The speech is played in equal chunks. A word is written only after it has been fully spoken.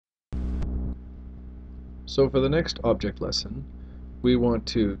So for the next object lesson, we want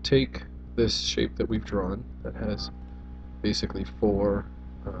to take this shape that we've drawn that has basically four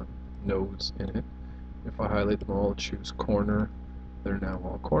nodes in it. If I highlight them all, choose corner, they're now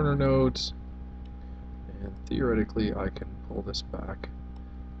all corner nodes, and theoretically I can pull this back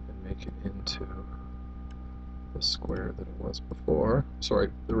and make it into the square that it was before, sorry,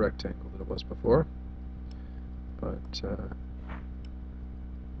 the rectangle that it was before. But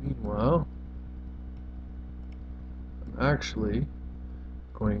meanwhile, I'm actually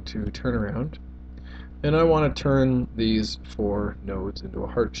going to turn around and I want to turn these four nodes into a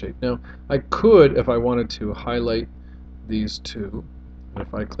heart shape. Now I could, if I wanted to, highlight these two, and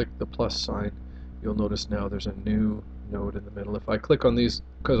if I click the plus sign, you'll notice now there's a new node in the middle. If I click on these,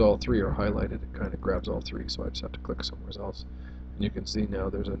 because all three are highlighted, it kind of grabs all three, so I just have to click somewhere else. And you can see now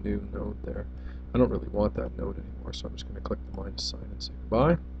there's a new node there. I don't really want that node anymore, so I'm just going to click the minus sign and say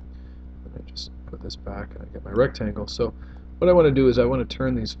goodbye. And I just put this back and I get my rectangle. So what I want to do is I want to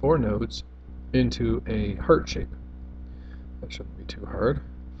turn these four nodes into a heart shape. That shouldn't be too hard.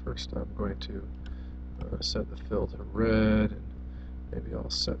 First I'm going to set the fill to red, and maybe I'll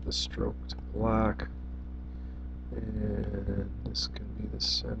set the stroke to black, and this can be the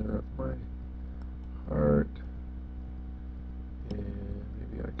center of my heart, and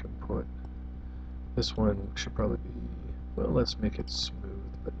maybe I can put this one should probably be, well, let's make it smooth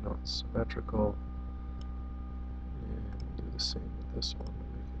but not symmetrical, and do the same with this one,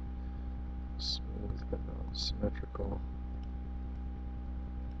 make it smooth but not symmetrical,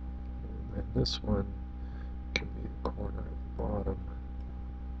 and then this one can be the corner at the bottom.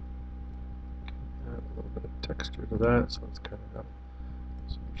 Add a little bit of texture to that, so it's kind of got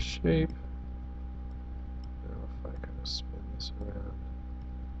some shape. Now if I kind of spin this around,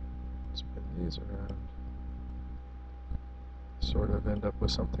 spin these around, sort of end up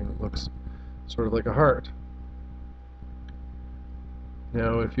with something that looks sort of like a heart.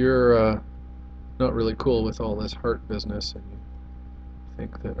 Now if you're not really cool with all this heart business and you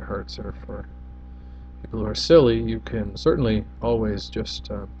think that hearts are for people who are silly, you can certainly always just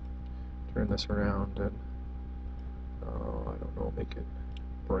turn this around and, I don't know, make it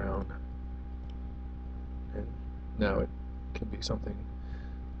brown. And now it can be something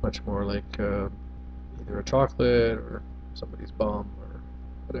much more like either a chocolate or somebody's bum or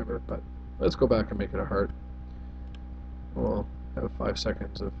whatever. But let's go back and make it a heart. We'll have 5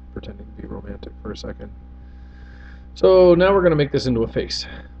 seconds of pretending to be romantic for a second. So now we're going to make this into a face.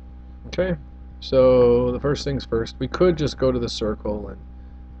 Okay? So the first things first, we could just go to the circle and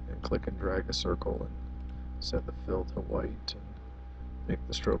click and drag a circle and set the fill to white and make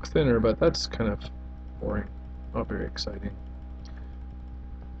the stroke thinner, but that's kind of boring, not very exciting.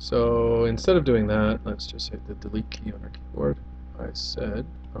 So instead of doing that, let's just hit the delete key on our keyboard. I said,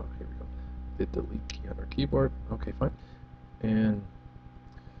 oh, here we go, the delete key on our keyboard. Okay, fine. And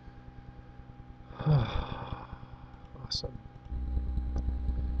awesome.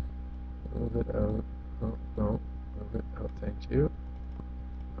 Move it out. Oh, no, move it out, thank you.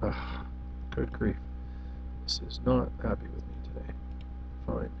 Good grief. This is not happy with me today.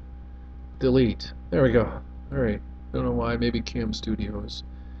 Fine. Delete. There we go. Alright. Don't know why. Maybe Cam Studio is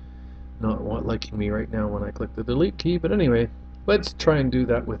not liking me right now when I click the delete key. But anyway, let's try and do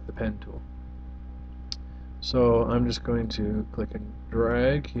that with the pen tool. So I'm just going to click and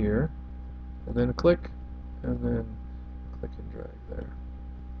drag here. And then click. And then click and drag there.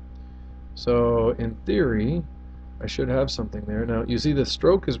 So in theory, I should have something there. Now you see the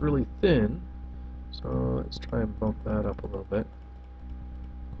stroke is really thin, so let's try and bump that up a little bit.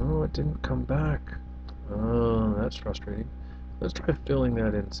 Oh, it didn't come back. Oh, that's frustrating. Let's try filling that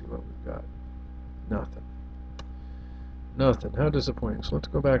in and see what we've got. Nothing. Nothing. How disappointing. So let's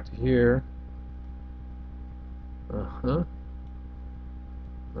go back to here. Uh-huh.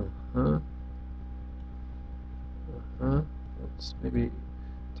 Uh-huh. Uh-huh. Let's maybe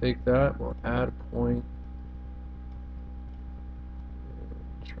take that. We'll add a point.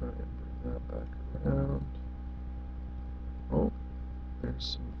 Try and bring that back around. Oh,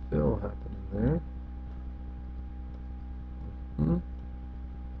 there's some fill happening there.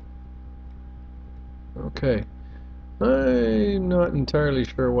 Okay. I'm not entirely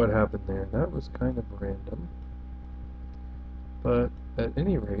sure what happened there. That was kind of random. But at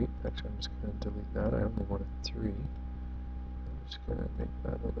any rate, actually I'm just going to delete that. I only wanted 3. I'm just going to make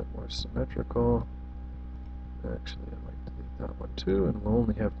that a little bit more symmetrical. Actually, I might delete that one too, and we'll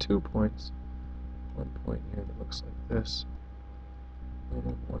only have 2 points. 1 point here that looks like this, and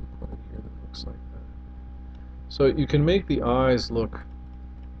 1 point here that looks like that. So you can make the eyes look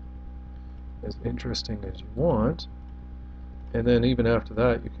as interesting as you want, and then even after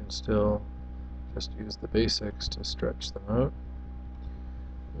that you can still just use the basics to stretch them out.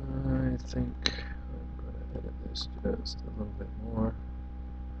 I think I'm going to edit this just a little bit more.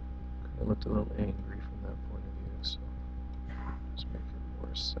 Kind of looked a little angry from that point of view, so let's make it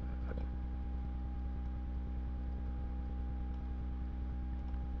more sad.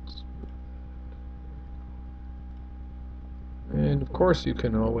 And of course you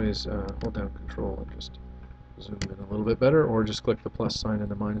can always hold down Control and just zoom in a little bit better, or just click the plus sign and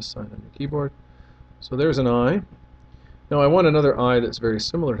the minus sign on your keyboard. So there's an eye. Now I want another eye that's very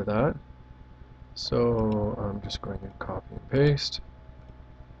similar to that. So I'm just going to copy and paste.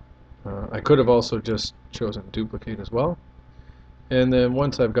 I could have also just chosen duplicate as well. And then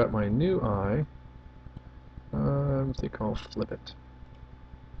once I've got my new eye, I think I'll flip it.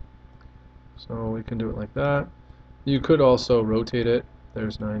 So we can do it like that. You could also rotate it.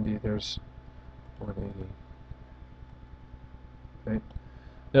 There's 90, there's 180. Okay.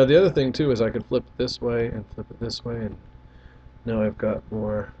 Now the other thing too is I could flip it this way and flip it this way, and now I've got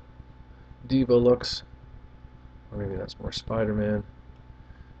more diva looks, or maybe that's more Spider-Man.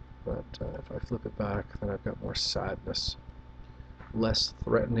 But if I flip it back, then I've got more sadness, less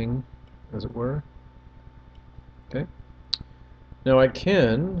threatening, as it were. Okay. Now I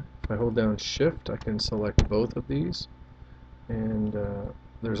can, if I hold down Shift, I can select both of these, and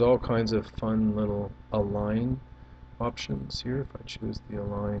there's all kinds of fun little align options here. If I choose the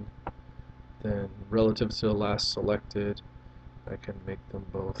align, then relative to the last selected, I can make them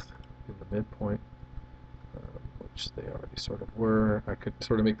both in the midpoint, which they already sort of were. I could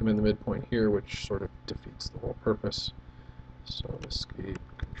sort of make them in the midpoint here, which sort of defeats the whole purpose. So Escape,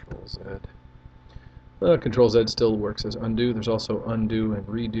 Control Z. Control Z still works as undo. There's also undo and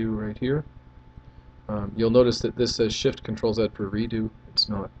redo right here. You'll notice that this says Shift Control Z for redo. It's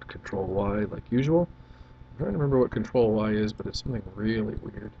not Control Y like usual. I'm trying to remember what Control Y is, but it's something really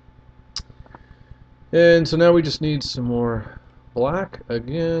weird. And so now we just need some more black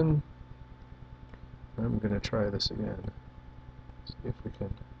again. I'm going to try this again. See if we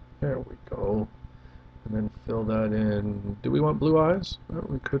can. There we go. And then fill that in. Do we want blue eyes? Well,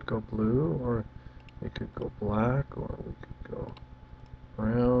 we could go blue, or we could go black, or we could go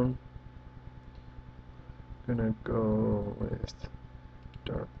brown. I'm going to go with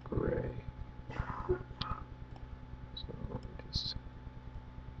dark gray. So let me just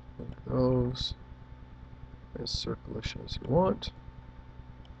make those as circle-ish as you want.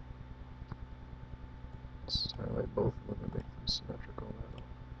 Let's highlight both of them and make them symmetrical. That'll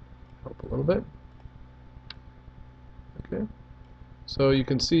help a little bit. Okay. So you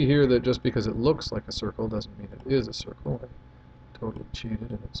can see here that just because it looks like a circle doesn't mean it is a circle. I totally cheated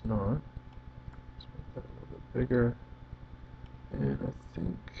and it's not. Let's make that a little bit bigger. And I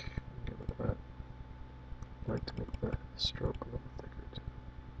think, get rid of that. I'd like to make the stroke a little thicker too.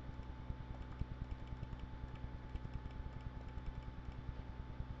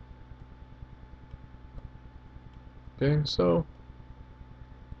 Okay, so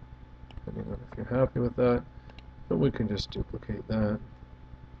depending on if you're happy with that, then we can just duplicate that.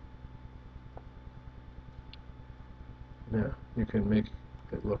 Now you can make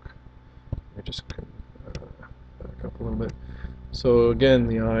it look. You just can back up a little bit. So again,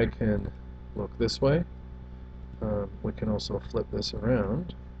 the eye can look this way. We can also flip this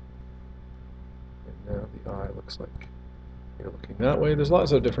around, and now the eye looks like you're looking that way. There's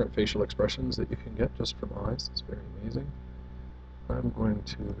lots of different facial expressions that you can get just from eyes. It's very amazing. I'm going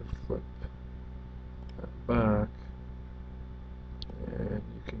to flip that back, and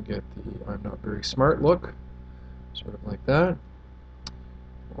you can get the I'm not very smart look, sort of like that,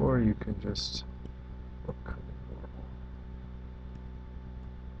 or you can just look kind of normal,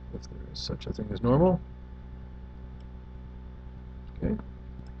 if there is such a thing as normal. Okay,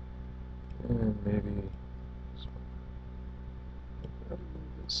 and maybe make that a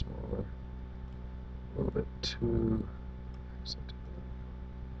little bit smaller, a little bit too.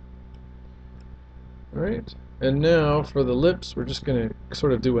 Alright, and now for the lips, we're just going to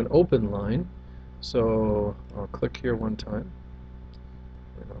sort of do an open line. So I'll click here one time,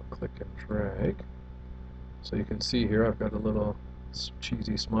 and I'll click and drag. So you can see here I've got a little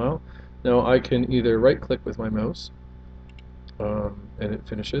cheesy smile. Now I can either right click with my mouse, and it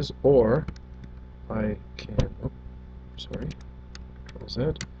finishes, or I can, Control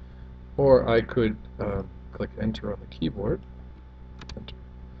Z, or I could click enter on the keyboard. Enter.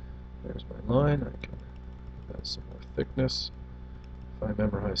 There's my line. I can add some more thickness. If I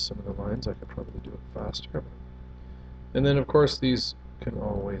memorize some of the lines, I could probably do it faster. And then, of course, these can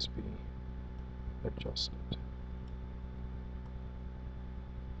always be adjusted.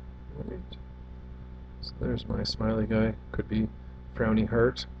 Right. So there's my smiley guy. Could be frowny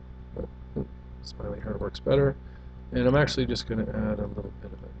heart. But smiley heart works better. And I'm actually just going to add a little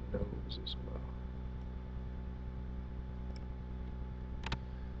bit of a nose as well.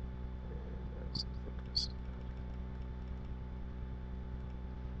 And add some thickness to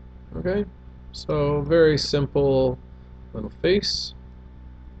that. Okay, so very simple little face.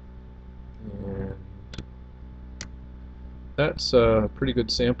 And that's a pretty good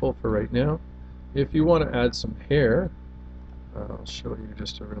sample for right now. If you want to add some hair, I'll show you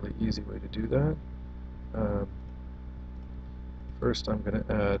just a really easy way to do that. First I'm going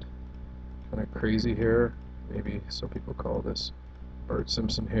to add kind of crazy hair. Maybe some people call this Bart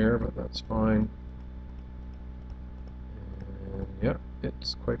Simpson hair, but that's fine. And yeah,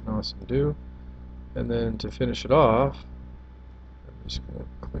 it's quite awesome to do. And then to finish it off, I'm just going to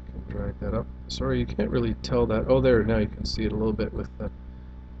click and drag that up. Sorry, you can't really tell that. Oh, there, now you can see it a little bit with the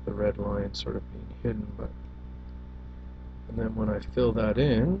red line sort of being hidden. And then when I fill that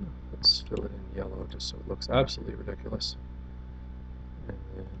in, let's fill it in yellow just so it looks absolutely ridiculous. And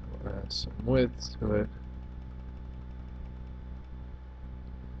then we'll add some width to it.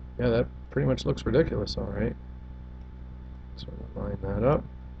 Yeah, that pretty much looks ridiculous, alright. So we'll line that up.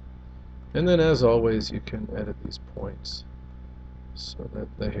 And then as always, you can edit these points so that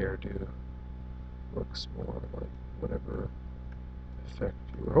the hairdo looks more like whatever effect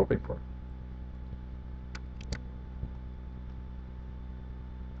you were hoping for.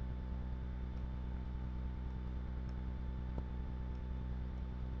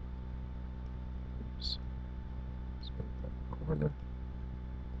 Oops. Let's make that corner.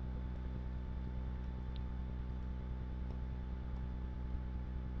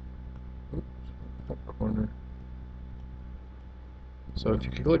 Oops, that corner. So if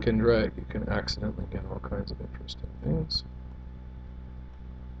you click and drag, you can accidentally get all kinds of interesting things.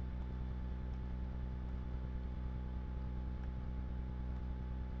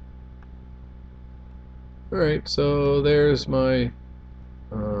 Alright, so there's my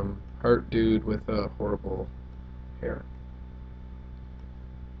heart dude with horrible hair.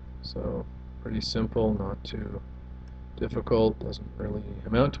 So pretty simple, not too difficult, doesn't really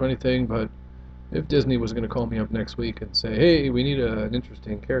amount to anything, but if Disney was going to call me up next week and say, hey, we need an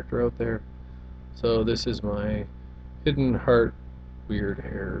interesting character out there, so this is my hidden heart weird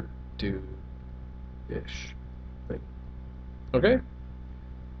hair dude-ish thing. Okay?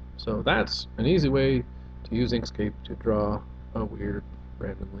 So that's an easy way to use Inkscape to draw a weird,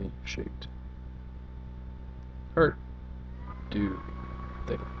 randomly shaped heart dude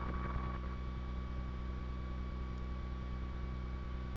thing.